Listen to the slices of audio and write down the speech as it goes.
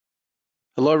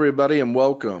Hello, everybody, and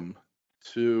welcome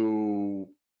to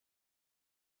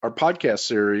our podcast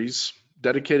series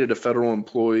dedicated to federal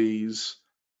employees'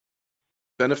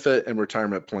 benefit and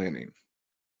retirement planning.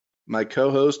 My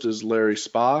co host is Larry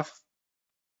Spoth.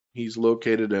 He's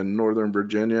located in Northern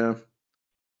Virginia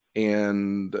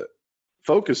and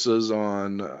focuses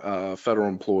on federal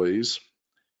employees.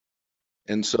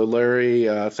 And so, Larry,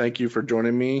 thank you for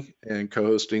joining me and co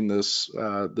hosting this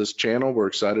channel. We're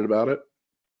excited about it.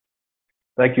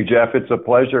 Thank you, Jeff. It's a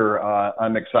pleasure.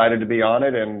 I'm excited to be on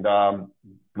it and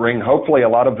bring hopefully a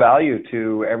lot of value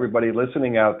to everybody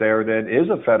listening out there that is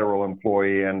a federal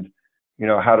employee and,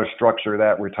 how to structure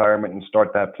that retirement and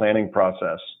start that planning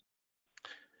process.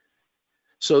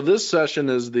 So this session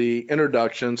is the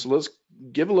introduction. So let's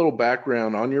give a little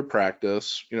background on your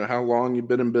practice, how long you've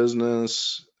been in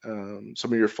business,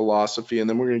 some of your philosophy, and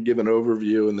then we're going to give an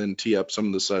overview and then tee up some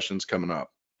of the sessions coming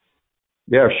up.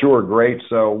 Yeah, sure. Great.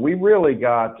 So we really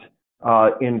got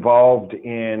involved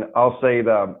in, I'll say,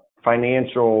 the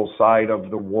financial side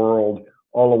of the world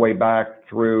all the way back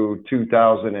through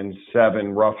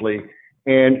 2007, roughly.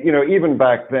 And, even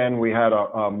back then, we had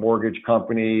a mortgage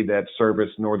company that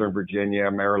serviced Northern Virginia,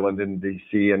 Maryland, and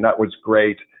DC, and that was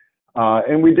great.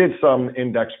 And we did some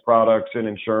index products and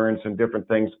insurance and different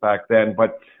things back then,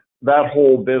 but that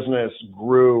whole business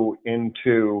grew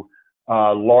into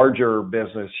larger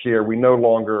business here. We no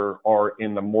longer are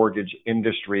in the mortgage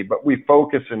industry, but we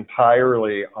focus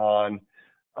entirely on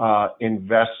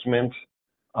investment,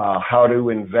 how to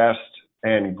invest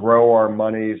and grow our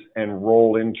monies and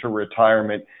roll into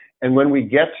retirement. And when we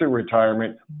get to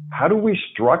retirement, how do we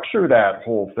structure that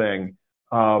whole thing?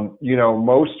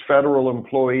 Most federal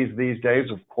employees these days,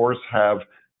 of course, have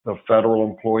the federal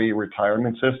employee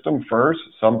retirement system first.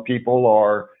 Some people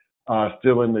are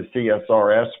still in the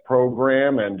CSRS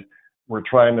program, and we're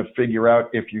trying to figure out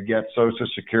if you get Social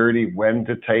Security, when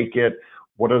to take it,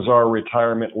 what does our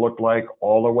retirement look like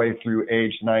all the way through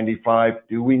age 95?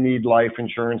 Do we need life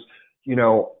insurance?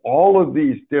 All of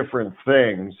these different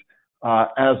things.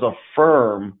 As a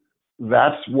firm,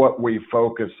 that's what we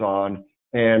focus on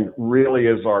and really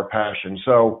is our passion.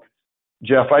 So,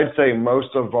 Jeff, I'd say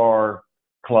most of our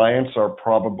clients are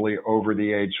probably over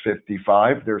the age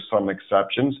 55. There's some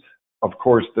exceptions. Of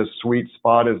course, the sweet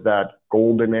spot is that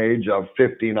golden age of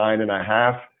 59 and a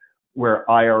half, where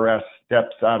IRS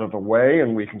steps out of the way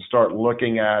and we can start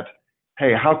looking at,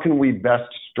 hey, how can we best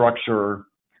structure,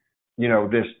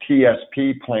 this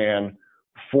TSP plan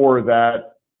for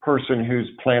that person who's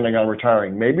planning on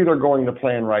retiring. Maybe they're going to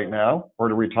plan right now or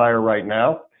to retire right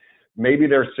now. Maybe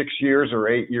they're 6 years or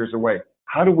 8 years away.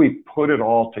 How do we put it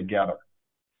all together?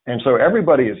 And so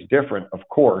everybody is different, of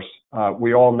course.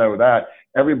 We all know that.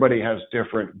 Everybody has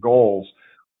different goals.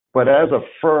 But as a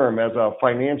firm, as a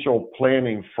financial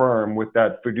planning firm with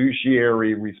that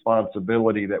fiduciary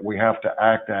responsibility that we have to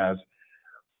act as,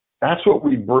 that's what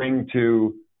we bring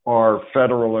to our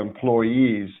federal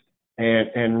employees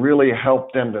and really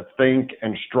help them to think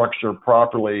and structure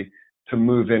properly to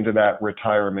move into that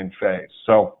retirement phase.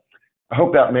 So I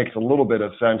hope that makes a little bit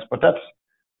of sense, but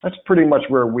that's pretty much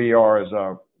where we are as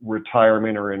a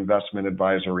retirement or investment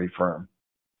advisory firm.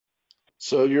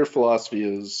 So your philosophy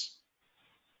is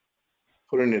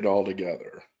putting it all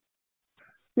together.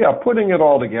 Yeah, putting it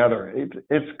all together.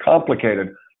 It's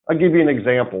complicated. I'll give you an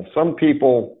example. Some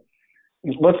people,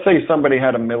 let's say somebody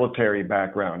had a military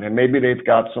background and maybe they've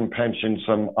got some pension,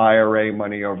 some IRA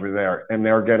money over there, and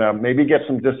they're going to maybe get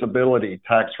some disability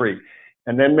tax-free.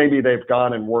 And then maybe they've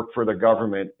gone and worked for the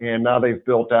government and now they've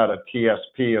built out a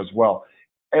TSP as well.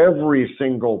 Every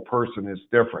single person is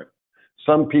different.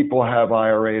 Some people have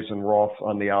IRAs and Roths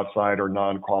on the outside or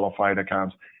non-qualified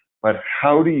accounts. But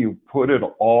how do you put it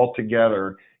all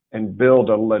together and build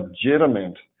a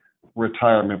legitimate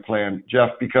retirement plan,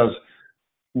 Jeff? Because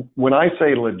when I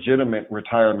say legitimate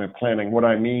retirement planning, what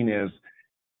I mean is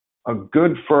a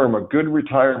good firm, a good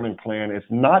retirement plan is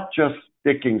not just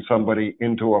sticking somebody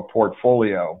into a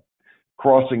portfolio,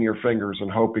 crossing your fingers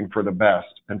and hoping for the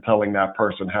best and telling that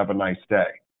person, have a nice day.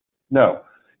 No,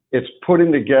 it's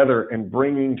putting together and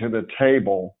bringing to the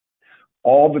table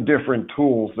all the different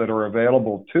tools that are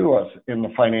available to us in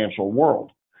the financial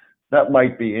world. That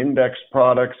might be index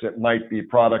products. It might be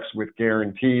products with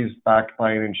guarantees backed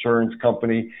by an insurance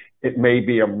company. It may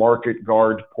be a market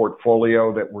guard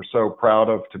portfolio that we're so proud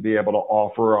of to be able to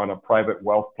offer on a private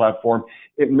wealth platform.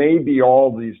 It may be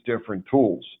all these different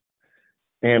tools.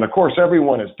 And of course,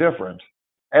 everyone is different.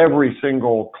 Every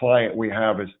single client we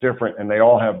have is different and they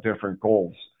all have different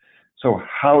goals. So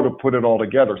how to put it all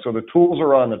together? So the tools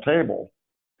are on the table.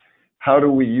 How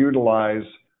do we utilize,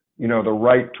 the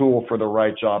right tool for the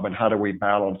right job, and how do we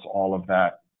balance all of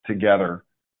that together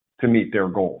to meet their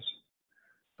goals.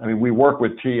 I mean, we work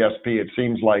with TSP, it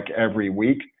seems like every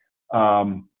week.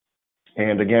 And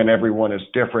again, everyone is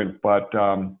different, but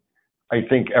I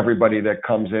think everybody that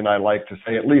comes in, I like to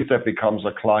say, at least that becomes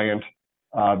a client,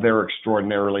 they're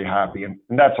extraordinarily happy. And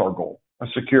that's our goal, a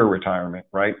secure retirement,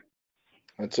 right?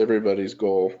 That's everybody's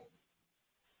goal.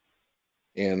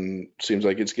 And seems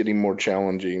like it's getting more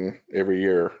challenging every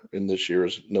year, and this year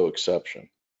is no exception.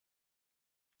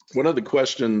 One of the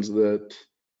questions that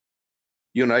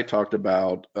you and I talked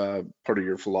about, part of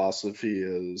your philosophy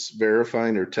is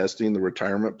verifying or testing the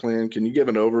retirement plan. Can you give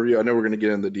an overview? I know we're going to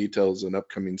get into the details in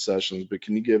upcoming sessions, but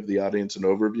can you give the audience an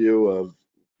overview of,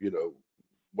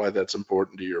 why that's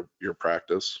important to your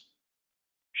practice?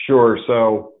 Sure.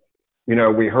 So,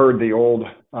 we heard the old,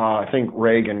 I think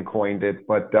Reagan coined it,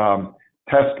 but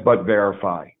test but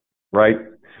verify, right?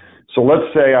 So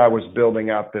let's say I was building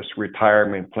out this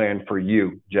retirement plan for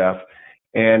you, Jeff,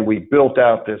 and we built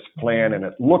out this plan and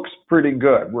it looks pretty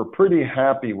good. We're pretty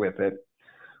happy with it.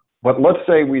 But let's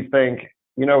say we think,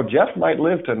 Jeff might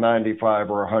live to 95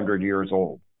 or 100 years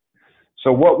old.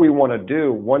 So what we want to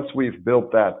do once we've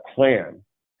built that plan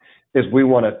is we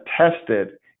want to test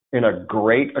it in a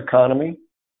great economy,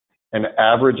 an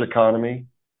average economy,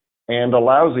 and a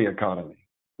lousy economy.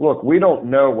 Look, we don't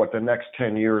know what the next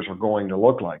 10 years are going to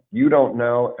look like. You don't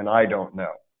know, and I don't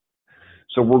know.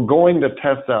 So we're going to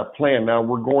test that plan. Now,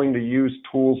 we're going to use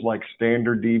tools like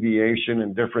standard deviation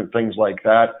and different things like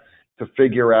that to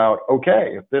figure out,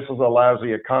 okay, if this is a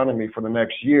lousy economy for the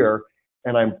next year,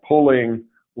 and I'm pulling,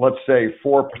 let's say,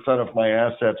 4% of my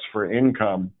assets for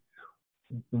income,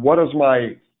 what does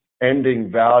my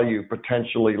ending value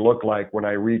potentially look like when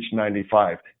I reach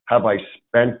 95? Have I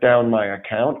spent down my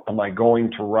account? Am I going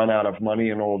to run out of money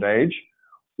in old age?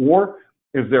 Or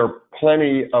is there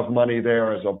plenty of money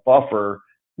there as a buffer,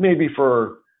 maybe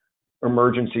for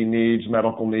emergency needs,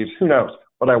 medical needs, who knows?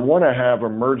 But I want to have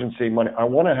emergency money. I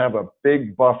want to have a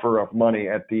big buffer of money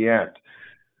at the end.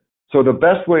 So the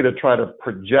best way to try to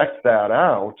project that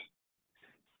out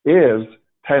is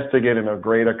testing it in a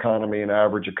great economy, an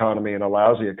average economy, and a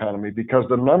lousy economy, because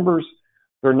the numbers,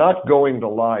 they're not going to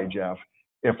lie, Jeff.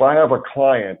 If I have a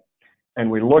client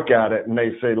and we look at it and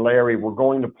they say, Larry, we're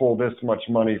going to pull this much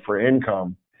money for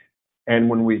income, and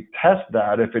when we test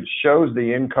that, if it shows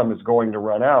the income is going to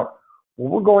run out, well,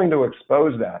 we're going to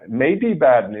expose that. It may be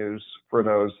bad news for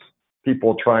those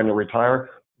people trying to retire,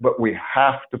 but we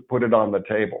have to put it on the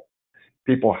table.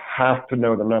 People have to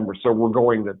know the numbers. So we're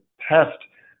going to test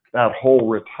that whole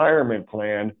retirement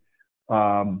plan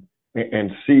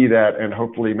and see that and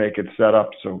hopefully make it set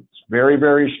up so it's very,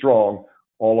 very strong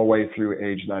all the way through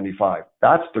age 95.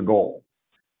 That's the goal.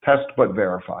 Test but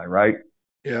verify, right?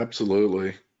 Yeah,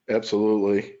 absolutely.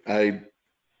 Absolutely. I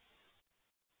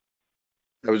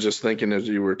was just thinking as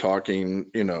you were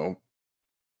talking,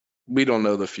 we don't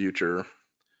know the future.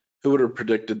 Who would have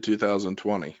predicted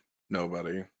 2020?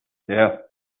 Nobody. Yeah.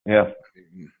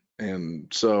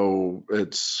 And so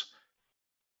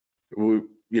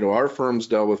our firm's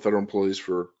dealt with federal employees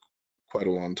for quite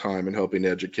a long time and helping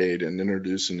educate and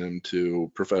introducing them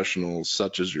to professionals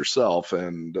such as yourself.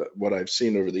 And what I've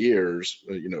seen over the years,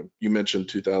 you mentioned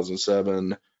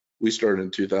 2007, we started in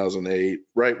 2008,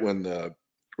 right when the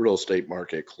real estate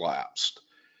market collapsed.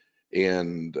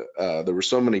 And there were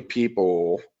so many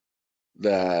people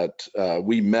that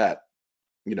we met,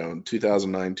 in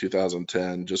 2009,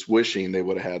 2010, just wishing they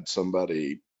would have had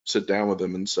somebody sit down with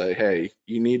them and say, hey,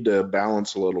 you need to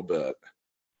balance a little bit.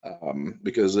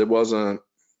 Because it was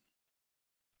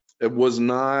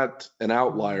not an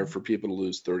outlier for people to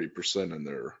lose 30%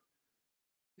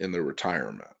 in their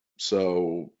retirement.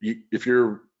 So if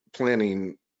you're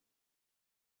planning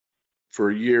for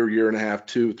a year and a half,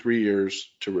 2, 3 years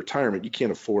to retirement, you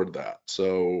can't afford that.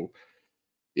 So,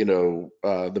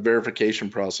 the verification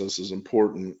process is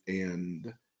important,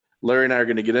 and Larry and I are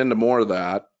going to get into more of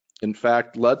that. In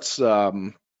fact, let's share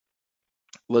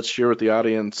with the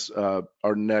audience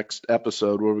our next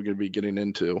episode, what we're going to be getting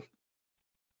into.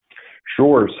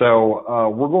 Sure. So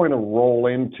we're going to roll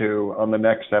into, on the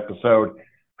next episode,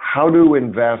 how to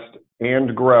invest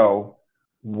and grow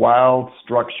while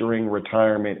structuring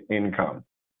retirement income.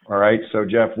 All right. So,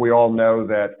 Jeff, we all know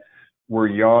that we're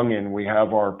young and we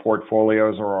have our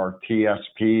portfolios or our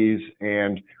TSPs,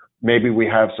 and maybe we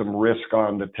have some risk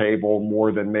on the table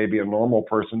more than maybe a normal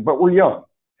person, but we're young.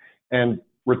 And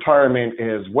retirement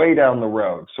is way down the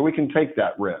road, so we can take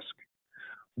that risk.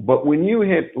 But when you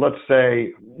hit, let's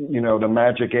say, the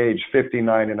magic age,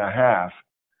 59 and a half,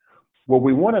 well,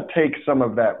 we want to take some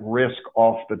of that risk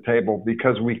off the table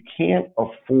because we can't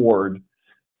afford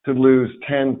to lose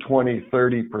 10, 20,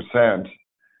 30%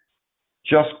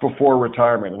 just before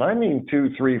retirement. And I mean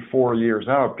 2, 3, 4 years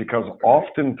out, because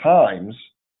oftentimes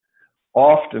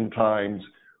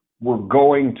we're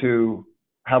going to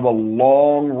have a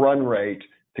long run rate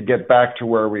to get back to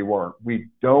where we were. We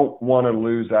don't want to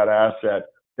lose that asset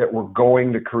that we're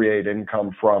going to create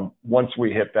income from once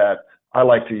we hit that, I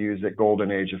like to use it,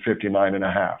 golden age of 59 and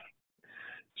a half.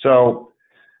 So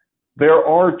there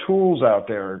are tools out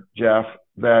there, Jeff,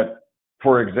 that,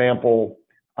 for example,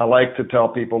 I like to tell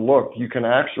people, look, you can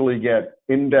actually get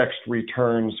indexed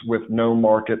returns with no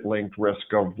market linked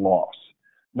risk of loss.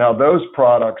 Now, those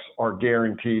products are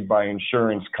guaranteed by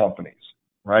insurance companies,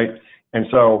 right? And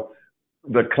so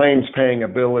the claims paying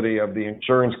ability of the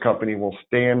insurance company will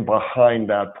stand behind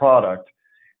that product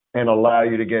and allow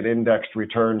you to get indexed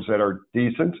returns that are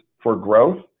decent for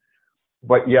growth,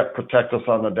 but yet protect us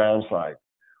on the downside.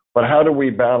 But how do we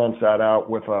balance that out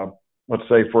with a, let's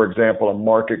say, for example, a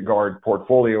market guard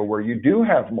portfolio where you do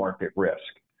have market risk,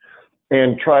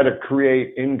 and try to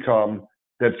create income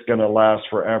that's going to last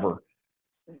forever?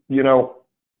 You know,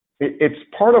 it's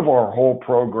part of our whole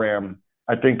program.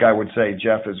 I think I would say,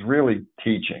 Jeff, is really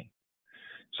teaching.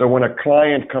 So when a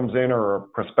client comes in or a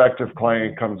prospective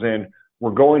client comes in,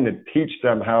 we're going to teach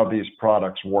them how these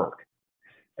products work.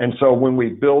 And so when we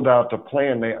build out the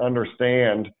plan, they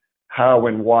understand how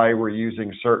and why we're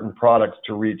using certain products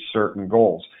to reach certain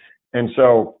goals. And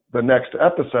so the next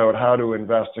episode, how to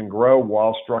invest and grow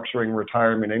while structuring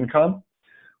retirement income,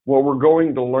 well, we're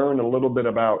going to learn a little bit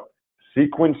about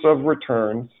sequence of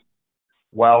returns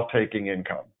while taking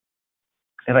income.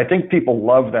 And I think people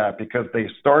love that because they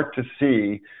start to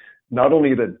see not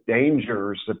only the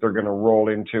dangers that they're going to roll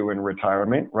into in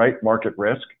retirement, right? Market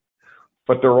risk,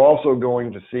 but they're also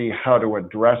going to see how to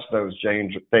address those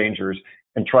dangers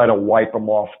and try to wipe them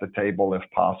off the table if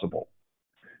possible.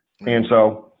 And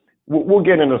so we'll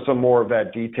get into some more of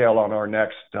that detail on our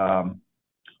next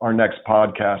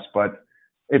podcast, but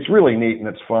it's really neat and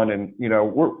it's fun. And, you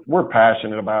know, we're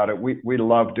passionate about it. We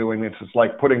love doing this. It's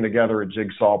like putting together a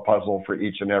jigsaw puzzle for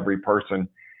each and every person.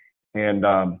 And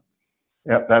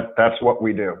that's what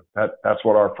we do. That's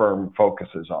what our firm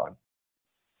focuses on.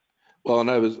 Well,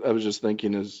 and I was just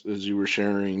thinking as you were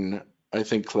sharing, I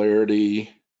think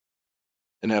clarity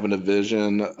and having a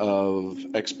vision of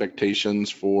expectations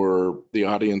for the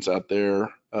audience out there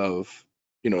of,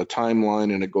 you know, a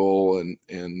timeline and a goal and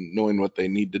knowing what they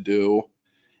need to do,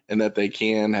 and that they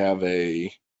can have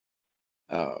a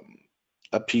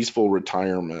peaceful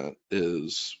retirement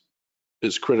is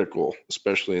critical,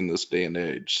 especially in this day and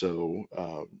age. So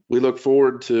we look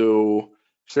forward to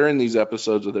sharing these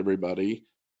episodes with everybody.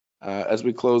 As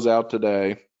we close out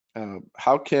today,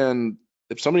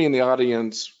 if somebody in the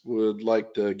audience would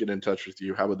like to get in touch with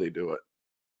you, how would they do it?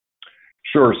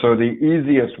 Sure. So the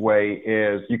easiest way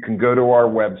is you can go to our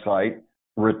website,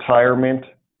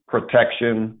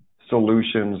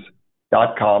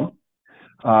 retirementprotectionsolutions.com.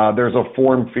 There's a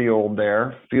form field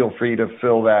there. Feel free to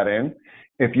fill that in.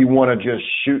 If you want to just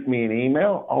shoot me an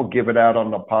email, I'll give it out on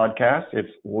the podcast.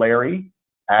 It's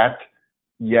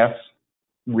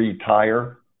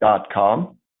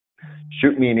larry@yesretire.com.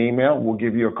 Shoot me an email. We'll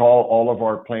give you a call. All of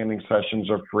our planning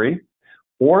sessions are free.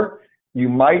 Or you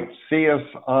might see us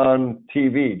on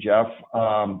TV, Jeff.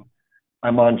 I'm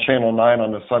on Channel 9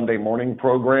 on the Sunday morning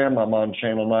program. I'm on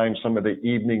Channel 9, some of the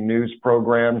evening news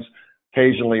programs.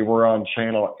 Occasionally we're on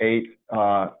Channel 8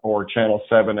 or Channel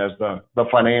 7 as the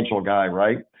financial guy,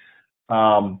 right?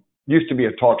 Used to be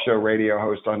a talk show radio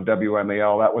host on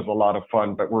WMAL. That was a lot of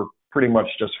fun, but we're pretty much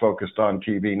just focused on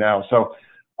TV now. So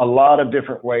a lot of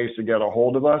different ways to get a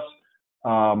hold of us.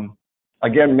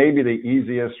 Again, maybe the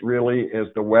easiest really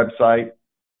is the website,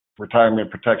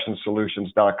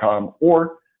 retirementprotectionsolutions.com,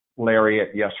 or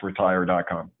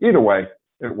larry@yesretire.com. Either way,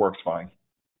 it works fine.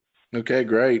 Okay,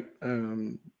 great.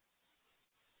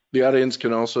 The audience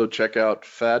can also check out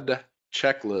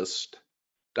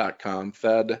fedchecklist.com,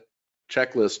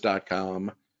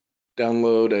 fedchecklist.com.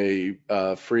 Download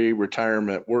a free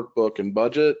retirement workbook and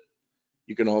budget.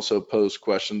 You can also post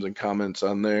questions and comments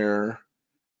on there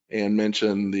and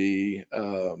mention the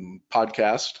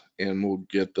podcast, and we'll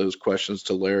get those questions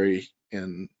to Larry,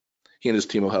 and he and his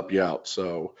team will help you out.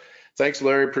 So thanks,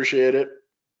 Larry. Appreciate it.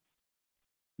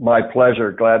 My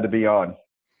pleasure. Glad to be on.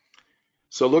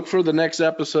 So look for the next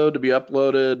episode to be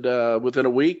uploaded within a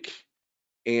week.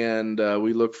 And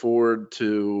we look forward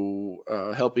to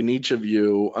helping each of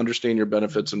you understand your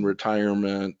benefits in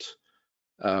retirement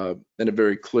in a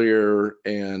very clear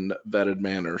and vetted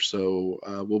manner. So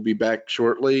we'll be back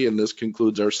shortly, and this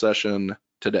concludes our session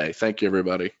today. Thank you,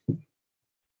 everybody.